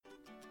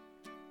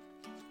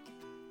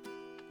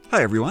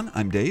Hi everyone,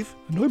 I'm Dave.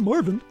 And I'm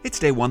Marvin. It's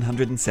day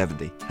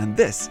 170, and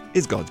this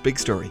is God's Big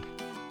Story.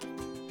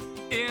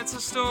 It's a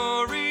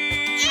story.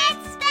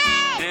 It's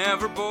big.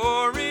 Never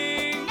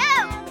boring.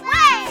 No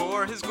way.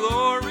 For His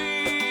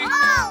glory.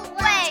 Always.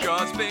 It's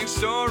God's big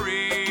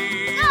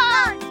story.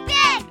 God's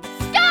big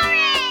story.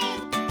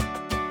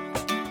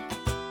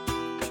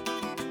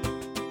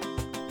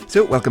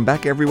 So welcome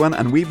back everyone,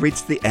 and we've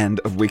reached the end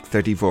of week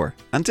 34.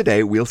 And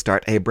today we'll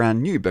start a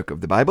brand new book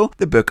of the Bible,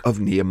 the book of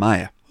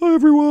Nehemiah. Hi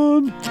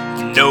everyone.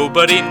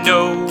 Nobody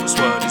knows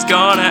what he's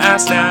gonna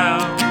ask now.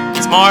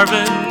 It's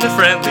Marvin, the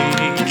friendly,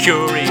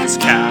 curious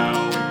cow.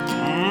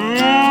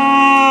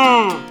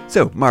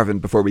 So Marvin,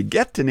 before we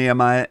get to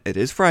Nehemiah, it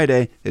is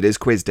Friday, it is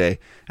quiz day.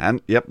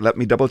 And yep, let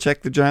me double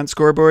check the giant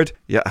scoreboard.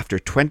 Yeah, after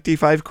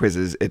 25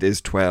 quizzes, it is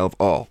 12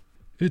 all.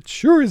 It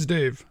sure is,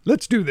 Dave.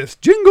 Let's do this.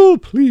 Jingle,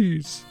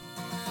 please.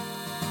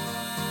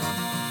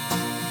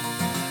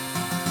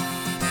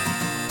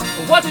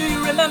 What do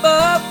you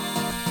remember?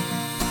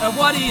 And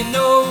what do you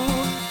know?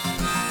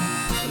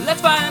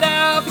 Let's find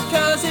out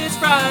because it's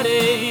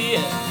Friday.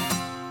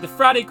 The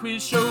Friday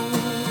Quiz Show.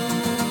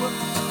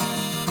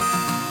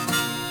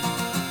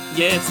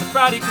 Yeah, it's the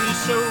Friday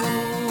Quiz Show.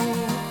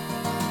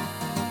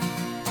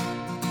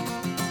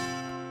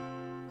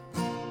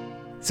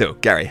 So,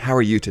 Gary, how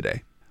are you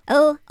today?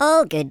 Oh,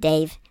 all good,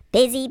 Dave.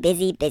 Busy,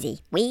 busy, busy.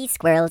 We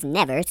squirrels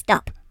never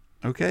stop.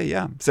 Okay,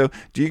 yeah. So,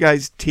 do you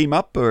guys team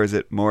up, or is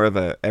it more of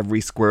a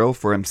every squirrel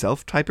for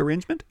himself type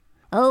arrangement?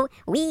 Oh,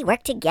 we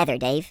work together,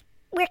 Dave.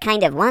 We're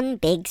kind of one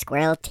big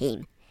squirrel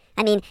team.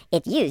 I mean,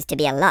 it used to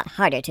be a lot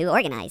harder to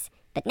organize,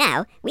 but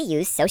now we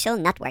use social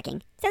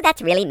networking, so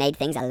that's really made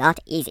things a lot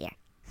easier.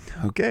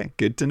 Okay,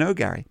 good to know,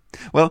 Gary.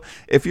 Well,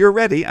 if you're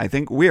ready, I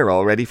think we're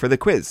all ready for the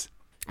quiz.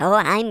 Oh,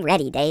 I'm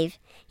ready, Dave.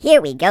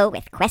 Here we go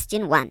with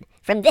question 1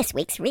 from this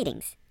week's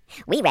readings.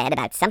 We read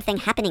about something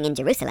happening in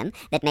Jerusalem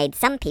that made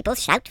some people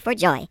shout for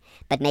joy,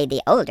 but made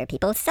the older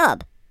people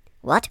sob.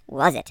 What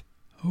was it?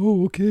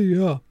 Oh, okay,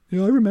 yeah.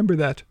 Yeah, I remember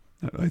that.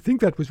 I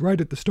think that was right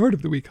at the start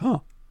of the week, huh?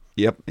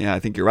 Yep, yeah, I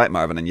think you're right,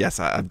 Marvin, and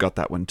yes, I've got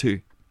that one too.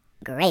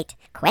 Great.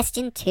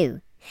 Question 2.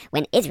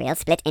 When Israel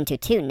split into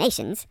 2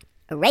 nations,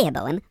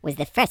 Rehoboam was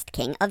the first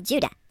king of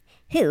Judah.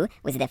 Who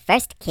was the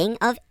first king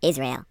of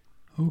Israel?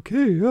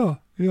 Okay, yeah.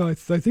 Yeah, I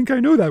think I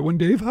know that one,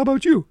 Dave. How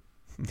about you?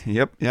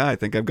 Yep, yeah, I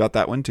think I've got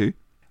that one too.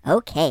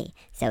 Okay,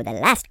 so the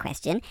last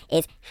question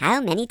is how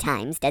many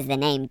times does the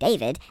name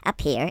David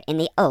appear in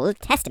the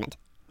Old Testament?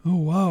 Oh,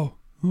 wow.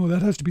 Oh,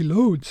 that has to be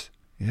loads.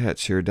 Yeah, it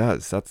sure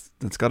does. That's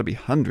got to be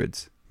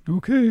hundreds.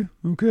 Okay,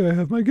 I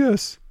have my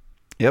guess.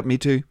 Yep, me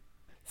too.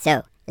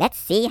 So, let's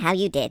see how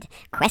you did.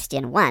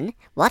 Question 1.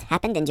 What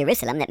happened in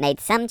Jerusalem that made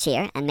some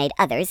cheer and made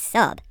others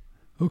sob?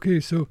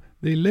 Okay, so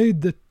they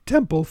laid the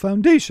temple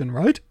foundation,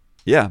 right?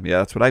 Yeah,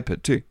 that's what I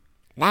put too.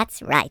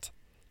 That's right.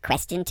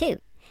 Question 2.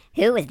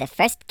 Who was the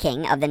first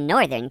king of the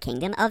northern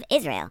kingdom of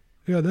Israel?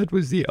 Yeah, that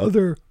was the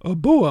other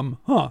Boam,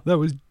 huh? That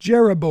was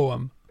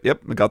Jeroboam.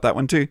 Yep, I got that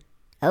one too.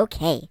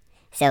 Okay,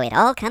 so it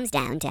all comes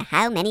down to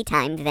how many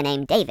times the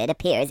name David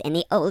appears in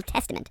the Old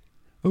Testament.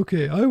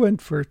 Okay, I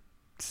went for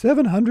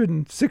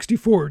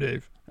 764,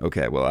 Dave.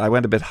 Okay, well, I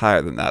went a bit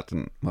higher than that,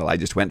 and, well, I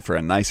just went for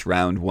a nice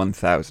round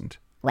 1,000.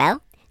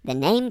 Well, the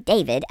name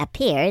David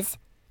appears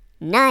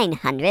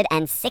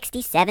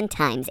 967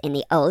 times in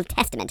the Old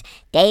Testament.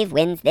 Dave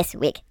wins this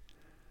week.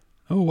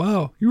 Oh,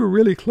 wow. You were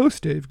really close,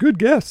 Dave. Good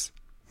guess.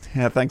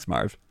 Yeah, thanks,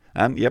 Marv.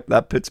 And, yep,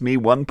 that puts me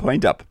 1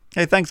 point up.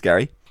 Hey, thanks,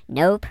 Gary.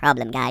 No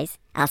problem, guys.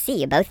 I'll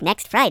see you both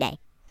next Friday.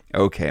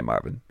 Okay,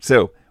 Marvin.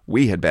 So,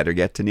 we had better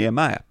get to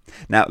Nehemiah.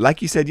 Now,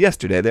 like you said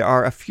yesterday, there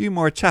are a few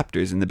more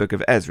chapters in the book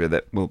of Ezra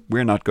that, well,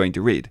 we're not going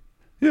to read.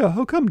 Yeah,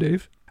 how come,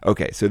 Dave?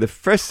 Okay, so the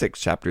first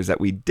 6 chapters that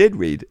we did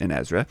read in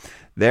Ezra,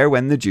 they're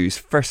when the Jews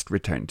first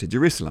returned to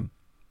Jerusalem.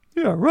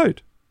 Yeah,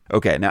 right.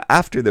 Okay, now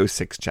after those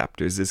 6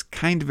 chapters is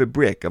kind of a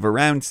break of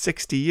around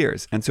 60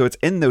 years, and so it's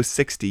in those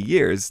 60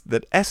 years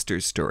that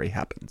Esther's story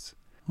happens.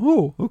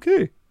 Oh,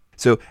 okay.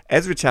 So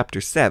Ezra chapter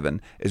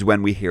 7 is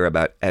when we hear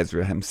about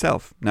Ezra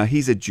himself. Now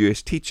he's a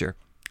Jewish teacher,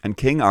 and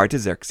King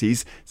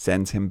Artaxerxes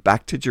sends him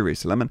back to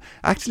Jerusalem and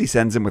actually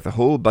sends him with a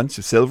whole bunch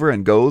of silver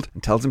and gold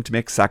and tells him to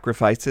make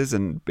sacrifices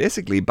and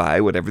basically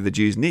buy whatever the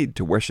Jews need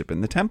to worship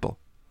in the temple.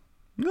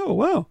 Oh,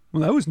 wow.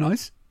 Well, that was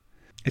nice.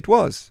 It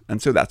was,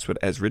 and so that's what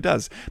Ezra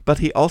does. But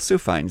he also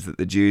finds that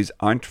the Jews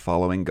aren't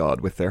following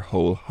God with their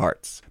whole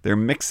hearts. They're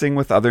mixing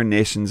with other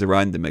nations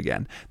around them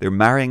again. They're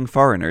marrying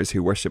foreigners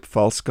who worship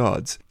false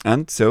gods.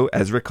 And so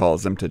Ezra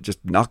calls them to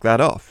just knock that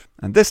off.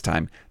 And this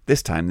time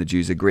the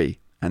Jews agree.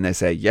 And they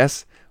say,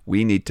 yes,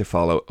 we need to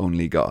follow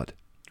only God.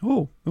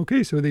 Oh,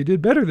 okay, so they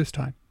did better this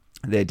time.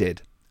 They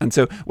did. And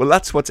so, well,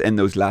 that's what's in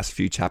those last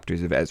few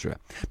chapters of Ezra.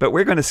 But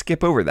we're going to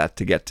skip over that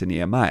to get to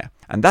Nehemiah.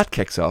 And that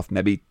kicks off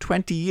maybe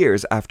 20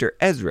 years after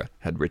Ezra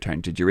had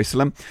returned to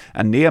Jerusalem,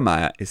 and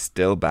Nehemiah is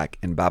still back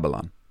in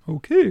Babylon.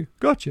 Okay,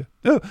 gotcha.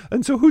 Oh,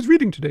 and so who's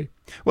reading today?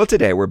 Well,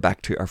 today we're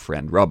back to our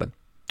friend Robin.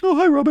 Oh,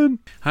 hi, Robin.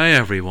 Hi,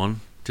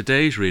 everyone.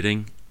 Today's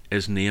reading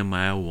is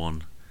Nehemiah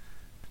 1.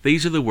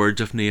 These are the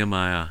words of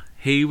Nehemiah.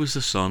 He was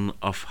the son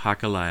of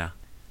Hakaliah.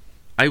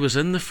 I was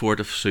in the fort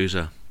of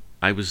Susa.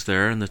 I was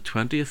there in the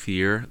 20th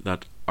year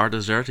that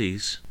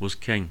Artaxerxes was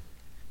king.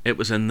 It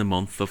was in the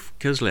month of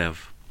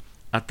Kislev.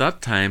 At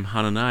that time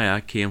Hananiah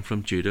came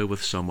from Judah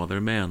with some other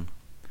men.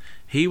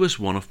 He was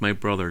one of my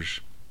brothers.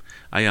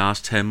 I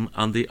asked him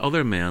and the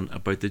other men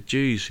about the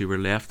Jews who were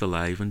left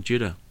alive in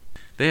Judah.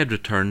 They had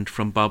returned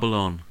from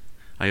Babylon.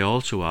 I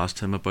also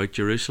asked him about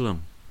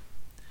Jerusalem.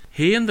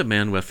 He and the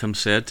men with him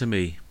said to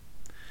me,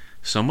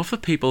 "Some of the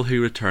people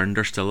who returned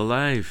are still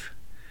alive.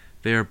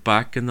 They are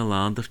back in the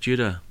land of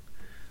Judah,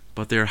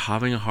 but they are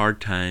having a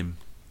hard time.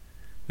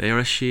 They are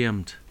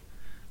ashamed.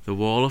 The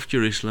wall of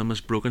Jerusalem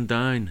is broken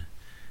down.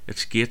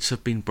 Its gates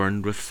have been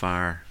burned with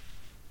fire."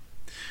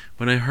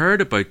 When I heard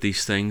about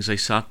these things, I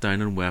sat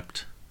down and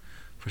wept.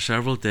 For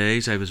several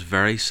days I was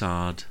very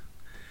sad.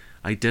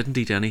 I didn't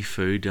eat any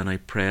food, and I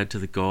prayed to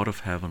the God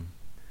of heaven.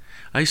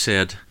 I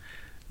said,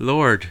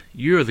 "Lord,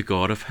 you are the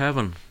God of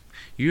heaven.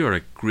 You are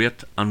a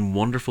great and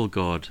wonderful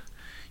God.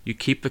 You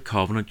keep the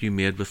covenant you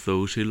made with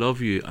those who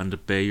love you and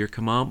obey your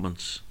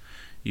commandments.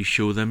 You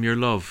show them your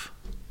love.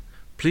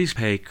 Please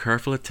pay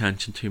careful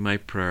attention to my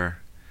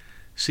prayer.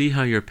 See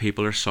how your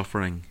people are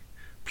suffering.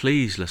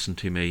 Please listen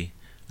to me.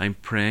 I'm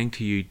praying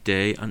to you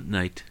day and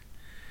night.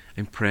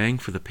 I'm praying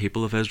for the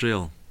people of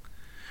Israel.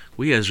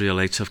 We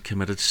Israelites have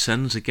committed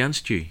sins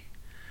against you.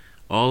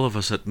 All of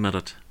us admit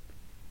it.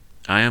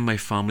 I and my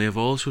family have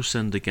also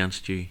sinned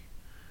against you.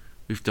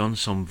 We've done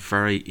some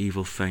very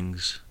evil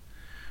things.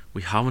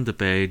 We haven't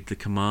obeyed the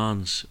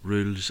commands,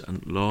 rules,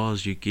 and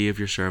laws you gave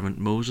your servant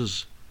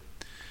Moses.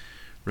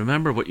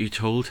 Remember what you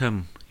told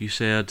him. You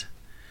said,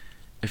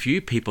 'If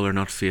you people are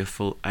not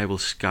faithful, I will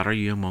scatter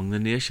you among the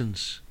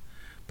nations.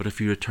 But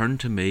if you return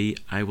to me,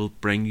 I will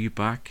bring you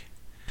back.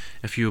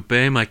 If you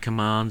obey my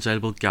commands, I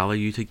will gather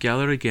you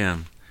together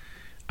again.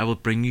 I will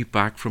bring you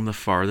back from the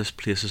farthest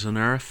places on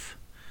earth.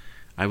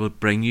 I will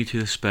bring you to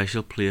the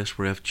special place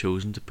where I have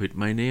chosen to put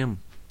my name.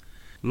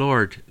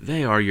 Lord,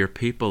 they are your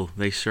people.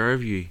 They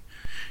serve you.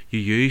 You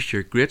used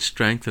your great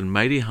strength and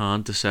mighty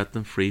hand to set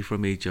them free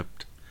from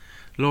Egypt.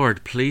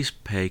 Lord, please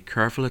pay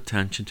careful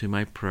attention to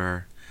my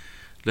prayer.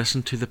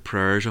 Listen to the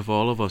prayers of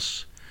all of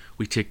us.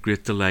 We take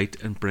great delight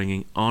in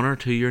bringing honour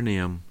to your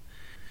name.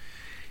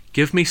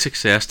 Give me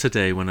success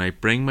today when I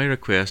bring my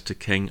request to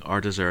King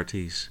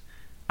Artaxerxes.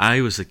 I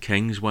was the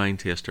king's wine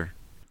taster."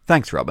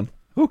 Thanks, Robin.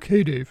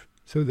 Okay, Dave.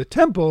 So the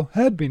temple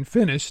had been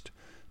finished,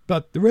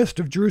 but the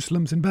rest of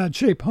Jerusalem's in bad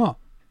shape, huh?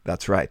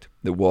 That's right.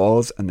 The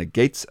walls and the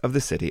gates of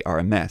the city are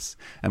a mess.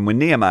 And when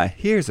Nehemiah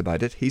hears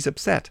about it, he's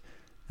upset.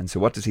 And so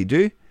what does he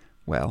do?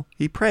 Well,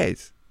 he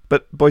prays.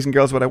 But boys and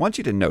girls, what I want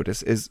you to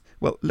notice is,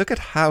 well, look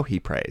at how he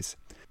prays.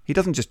 He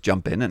doesn't just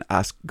jump in and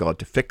ask God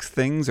to fix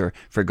things or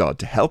for God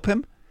to help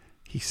him.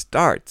 He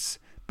starts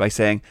by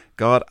saying,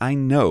 "God, I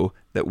know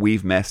that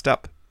we've messed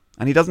up."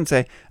 And he doesn't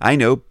say, "I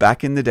know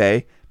back in the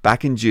day,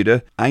 back in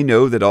Judah, I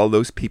know that all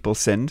those people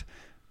sinned."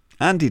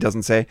 And he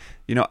doesn't say,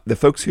 "The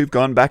folks who've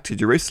gone back to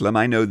Jerusalem,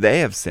 I know they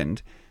have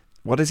sinned."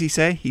 What does he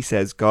say? He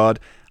says, "God,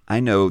 I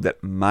know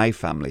that my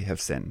family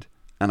have sinned,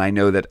 and I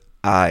know that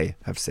I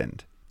have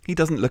sinned." He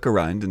doesn't look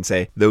around and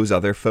say, "Those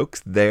other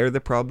folks, they're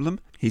the problem."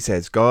 He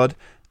says, "God,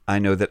 I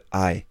know that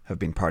I have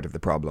been part of the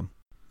problem."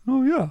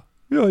 Oh, yeah.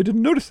 Yeah, I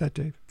didn't notice that,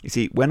 Dave. You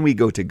see, when we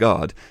go to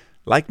God,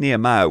 like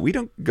Nehemiah, we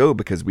don't go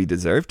because we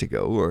deserve to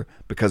go or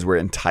because we're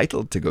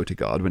entitled to go to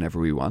God whenever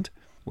we want.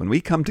 When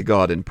we come to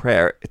God in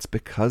prayer, it's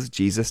because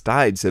Jesus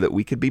died so that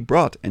we could be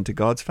brought into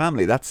God's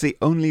family. That's the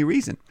only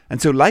reason.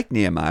 And so like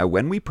Nehemiah,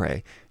 when we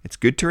pray, it's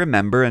good to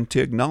remember and to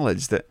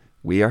acknowledge that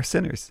we are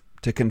sinners,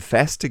 to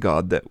confess to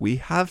God that we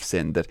have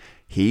sinned, that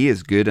He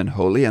is good and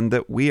holy and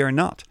that we are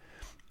not.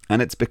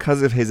 And it's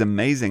because of His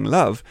amazing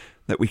love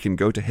that we can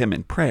go to Him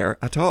in prayer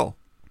at all.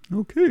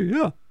 Okay,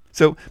 yeah.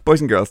 So,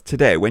 boys and girls,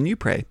 today when you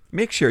pray,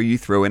 make sure you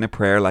throw in a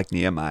prayer like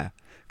Nehemiah,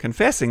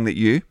 confessing that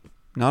you,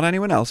 not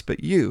anyone else,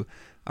 but you,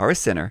 are a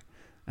sinner,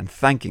 and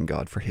thanking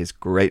God for His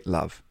great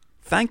love.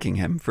 Thanking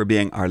Him for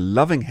being our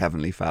loving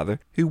Heavenly Father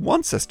who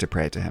wants us to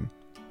pray to Him.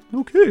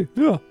 Okay,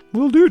 yeah,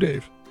 will do,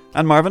 Dave.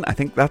 And Marvin, I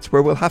think that's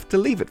where we'll have to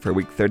leave it for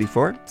week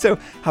 34. So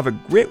have a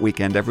great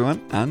weekend,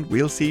 everyone, and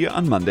we'll see you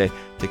on Monday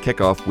to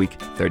kick off week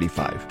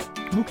 35.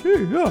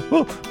 Okay, yeah.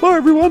 Well, bye,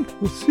 everyone.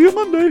 We'll see you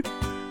Monday.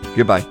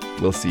 Goodbye.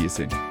 We'll see you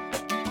soon.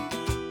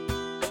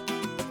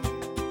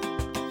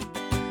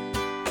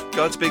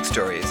 God's Big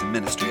Story is a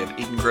ministry of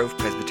Eden Grove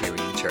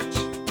Presbyterian Church.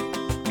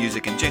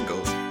 Music and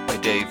jingles by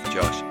Dave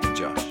Josh